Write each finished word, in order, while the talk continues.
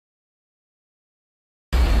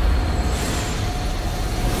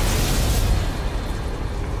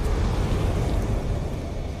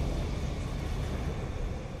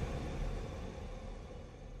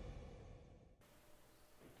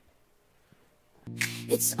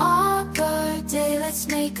It's Arbor Day, let's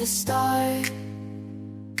make a start.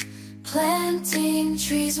 Planting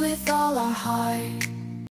trees with all our heart.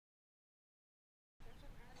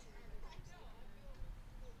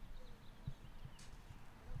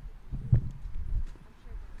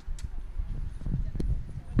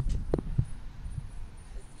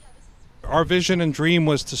 Our vision and dream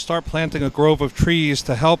was to start planting a grove of trees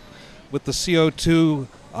to help with the CO2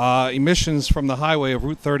 emissions from the highway of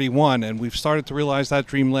Route 31, and we've started to realize that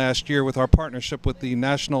dream last year with our partnership with the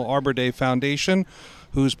National Arbor Day Foundation,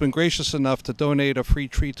 who's been gracious enough to donate a free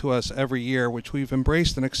tree to us every year, which we've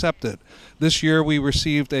embraced and accepted. This year we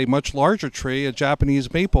received a much larger tree, a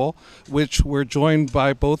Japanese maple, which we're joined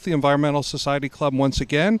by both the Environmental Society Club once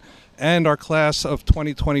again and our class of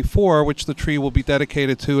 2024, which the tree will be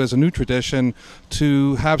dedicated to as a new tradition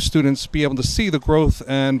to have students be able to see the growth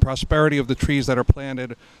and prosperity of the trees that are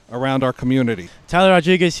planted around our community. Tyler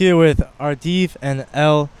Rodriguez here with Ardiv and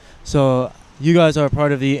Elle. So you guys are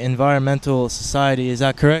part of the Environmental Society, is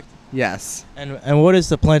that correct? Yes. And what does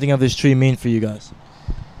the planting of this tree mean for you guys?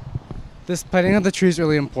 This planting of the tree is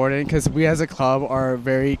really important because we as a club are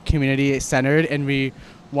very community centered and we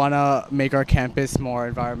want to make our campus more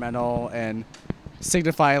environmental and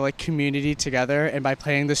signify like community together. And by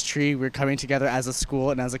planting this tree, we're coming together as a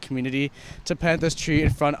school and as a community to plant this tree in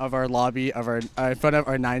front of our lobby of our in front of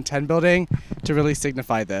our 910 building to really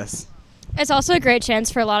signify this. It's also a great chance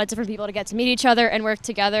for a lot of different people to get to meet each other and work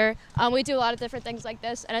together. We do a lot of different things like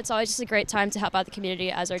this, and it's always just a great time to help out the community,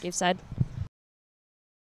 as Ardiv said.